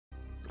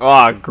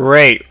Oh,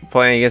 great.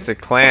 Playing against a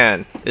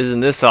clan.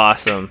 Isn't this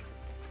awesome?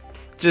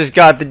 Just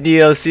got the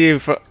DLC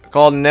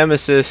called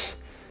Nemesis.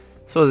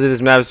 Supposedly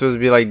this map is supposed to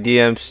be like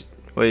DMC,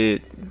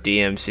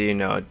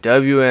 no,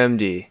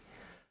 WMD.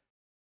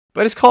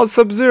 But it's called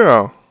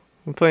Subzero.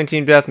 I'm playing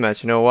Team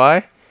Deathmatch. You know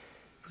why?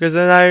 Because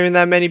there's not even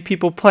that many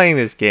people playing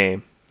this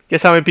game.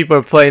 Guess how many people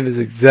are playing this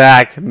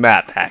exact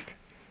map pack?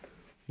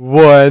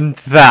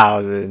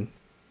 1,000.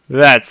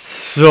 That's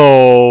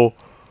so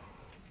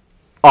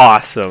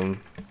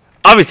awesome.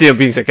 Obviously I'm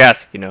being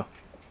sarcastic, you know.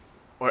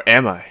 Or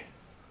am I?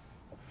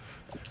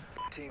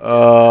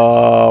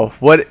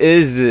 What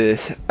is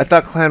this? I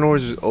thought Clan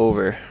Wars was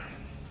over.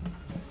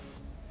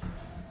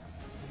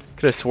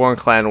 Could have sworn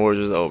Clan Wars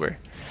was over.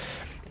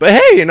 But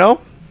hey, you know,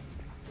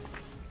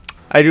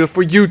 I do it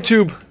for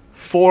YouTube.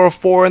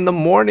 4:04 in the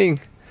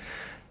morning.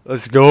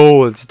 Let's go.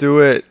 Let's do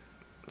it.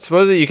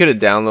 Supposedly you could have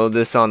downloaded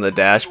this on the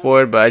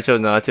dashboard, but I chose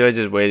not to. I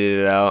just waited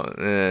it out,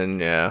 and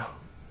yeah.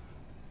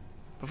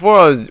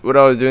 What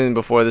I was doing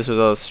before this was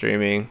I was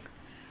streaming.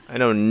 I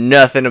know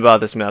nothing about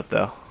this map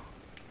though.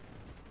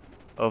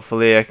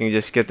 Hopefully I can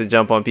just get the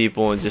jump on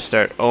people and just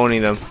start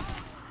owning them.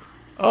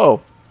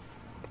 Oh,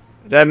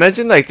 did I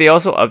mention like they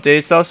also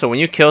updated stuff? So when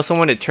you kill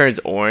someone, it turns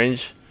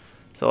orange.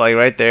 So like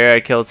right there, I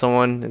killed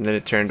someone and then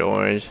it turned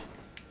orange.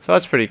 So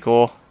that's pretty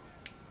cool.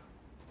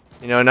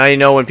 You know, now you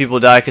know when people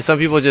die, because some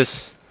people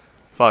just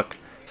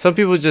some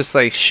people just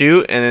like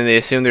shoot and then they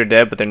assume they're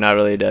dead, but they're not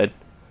really dead.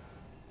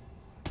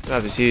 This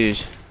map is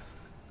huge.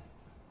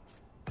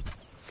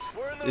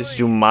 It's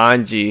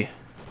Jumanji.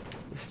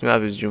 This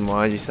map is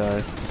Jumanji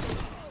size.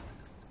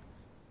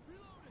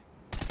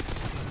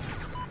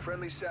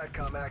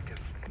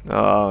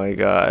 Oh my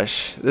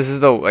gosh, this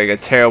is like a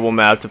terrible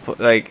map to play.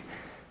 Like,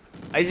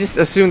 I just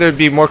assumed there'd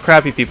be more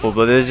crappy people,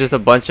 but there's just a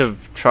bunch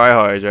of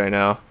tryhards right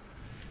now.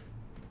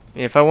 I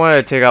mean, if I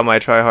wanted to take out my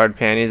tryhard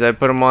panties, I'd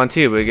put them on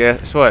too. But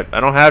guess what? I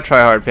don't have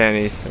tryhard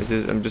panties.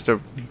 I'm just a.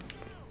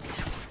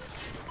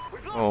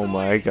 Oh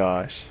my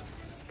gosh.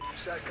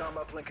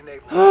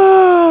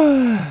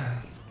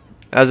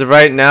 As of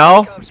right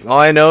now, all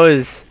I know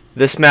is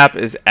this map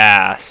is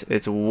ass.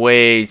 It's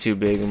way too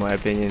big in my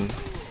opinion.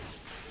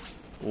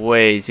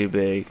 Way too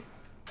big.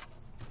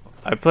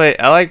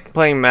 I like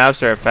playing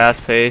maps that are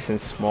fast paced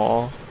and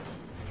small.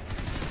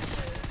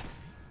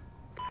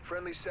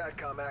 Friendly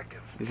SATCOM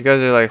active. These guys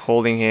are like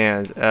holding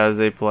hands as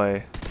they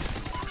play.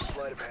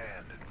 Sleight of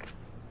hand.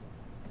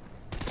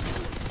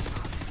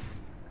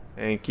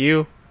 Thank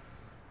you.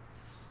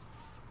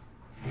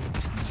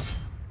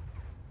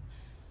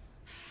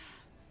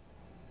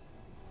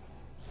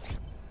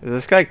 Is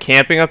this guy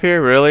camping up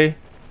here? Really?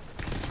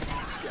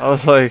 I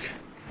was like,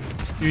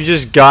 you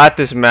just got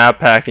this map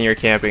pack and you're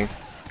camping.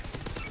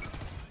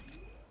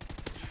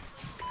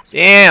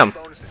 Damn!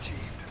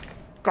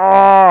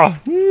 Oh,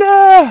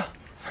 no!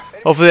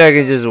 Hopefully I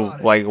can just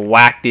like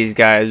whack these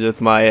guys with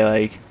my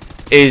like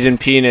Asian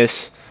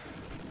penis.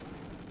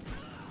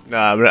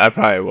 Nah, but I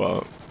probably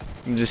won't.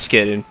 I'm just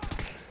kidding.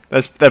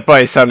 That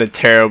probably sounded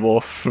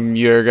terrible from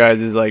your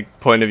guys' like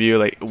point of view.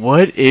 Like,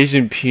 what,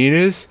 Asian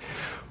penis?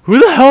 Who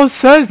the hell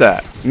says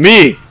that?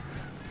 Me!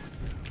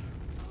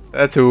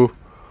 That's who.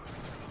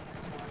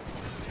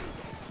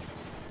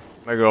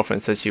 My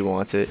girlfriend said she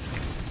wants it.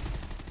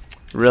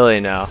 Really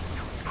now?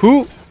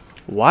 Who?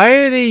 Why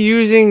are they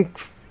using...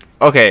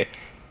 Okay.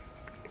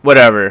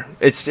 Whatever.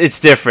 It's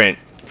different.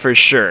 For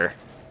sure.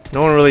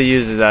 No one really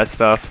uses that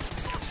stuff.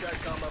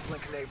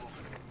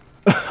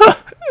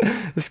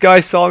 This guy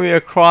saw me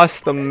across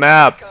the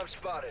map.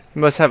 He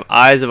must have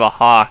eyes of a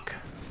hawk.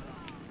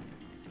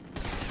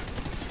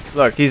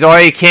 Look, he's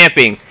already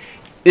camping.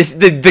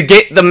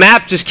 The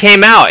map just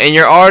came out and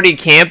you're already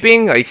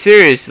camping? Like,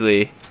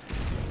 seriously.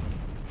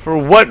 For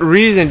what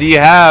reason do you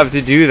have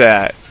to do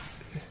that?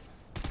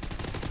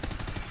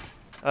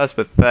 That's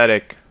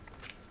pathetic.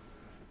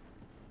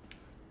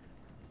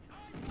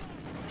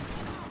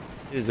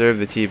 You deserve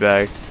the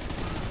teabag.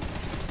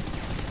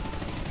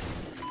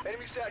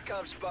 Enemy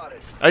SATCOM spotted.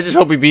 I just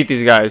hope we beat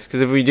these guys,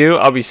 because if we do,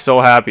 I'll be so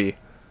happy.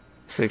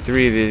 There's like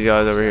 3 of these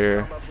guys over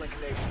here.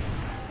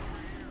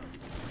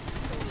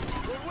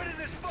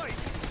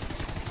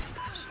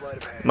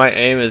 My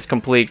aim is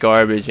complete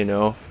garbage, you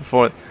know.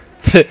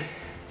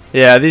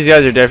 Yeah, these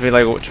guys are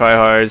definitely like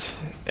tryhards,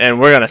 and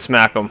we're gonna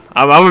smack them.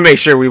 I'm gonna make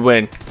sure we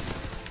win.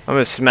 I'm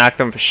gonna smack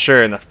them for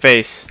sure in the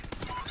face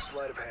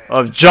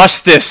of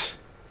justice.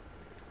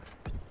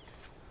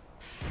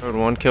 Heard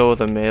 1 kill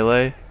with a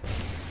melee.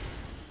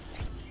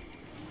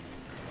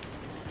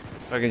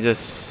 If I can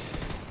just...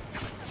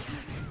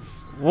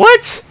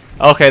 What?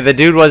 Okay, the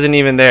dude wasn't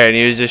even there, and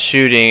he was just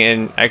shooting,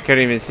 and I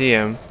couldn't even see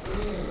him.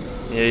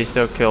 Yeah, he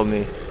still killed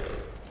me.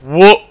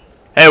 Whoa!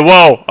 Hey,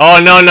 whoa! Oh,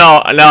 no,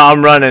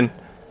 I'm running.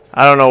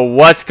 I don't know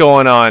what's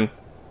going on.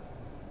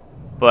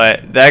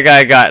 But that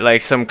guy got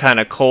like some kind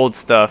of cold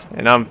stuff,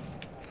 and I'm...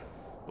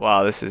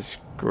 Wow, this is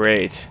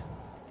great.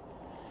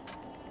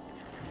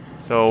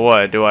 So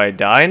what, do I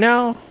die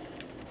now?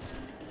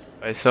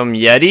 By some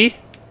Yeti?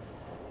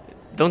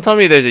 Don't tell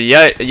me there's a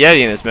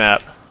Yeti in this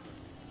map.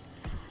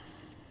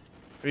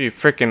 Pretty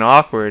freaking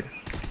awkward.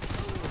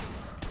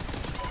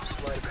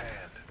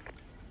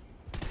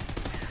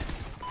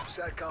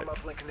 Bomb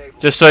uplink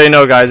enabled. Just so you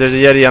know, guys, there's a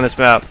Yeti on this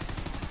map.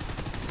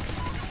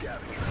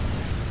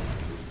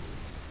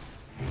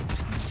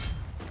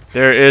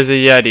 There is a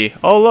Yeti.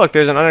 Oh, look,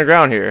 there's an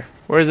underground here.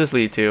 Where does this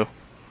lead to?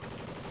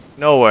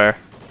 Nowhere.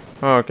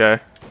 Oh, okay.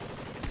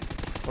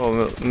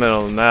 Oh,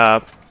 middle of the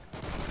map.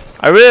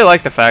 I really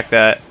like the fact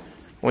that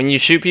when you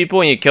shoot people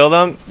and you kill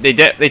them, they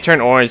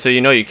turn orange, so you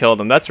know you killed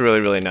them. That's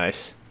really, really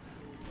nice.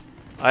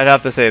 I'd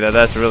have to say that.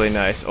 That's really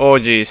nice. Oh,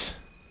 jeez.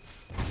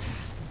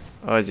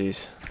 Oh,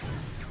 jeez.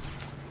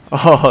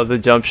 Oh, the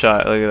jump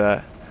shot. Look at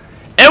that.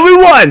 And we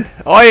won!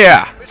 Oh,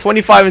 yeah.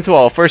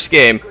 25-12. First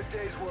game.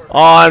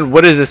 On,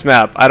 what is this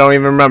map? I don't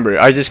even remember.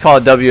 I just call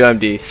it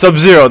WMD.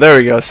 Subzero. There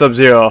we go.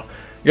 Subzero.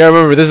 You gotta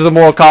remember, this is the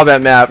Mortal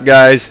Kombat map,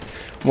 guys.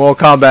 Mortal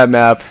Kombat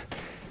map.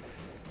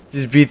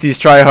 Just beat these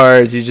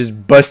tryhards. You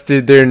just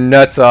busted their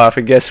nuts off.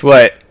 And guess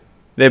what?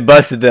 They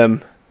busted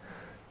them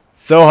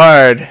so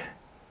hard.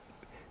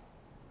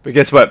 But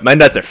guess what? My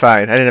nuts are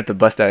fine. I didn't have to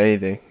bust out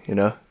anything, you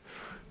know?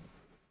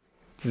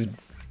 Just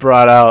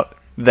brought out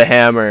the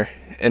hammer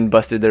and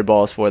busted their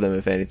balls for them,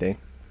 if anything.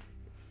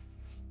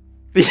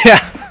 But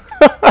yeah.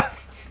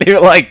 Leave a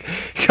like,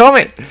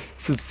 comment,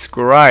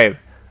 subscribe.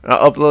 And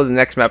I'll upload the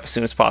next map as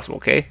soon as possible,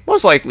 okay?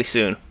 Most likely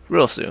soon.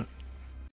 Real soon.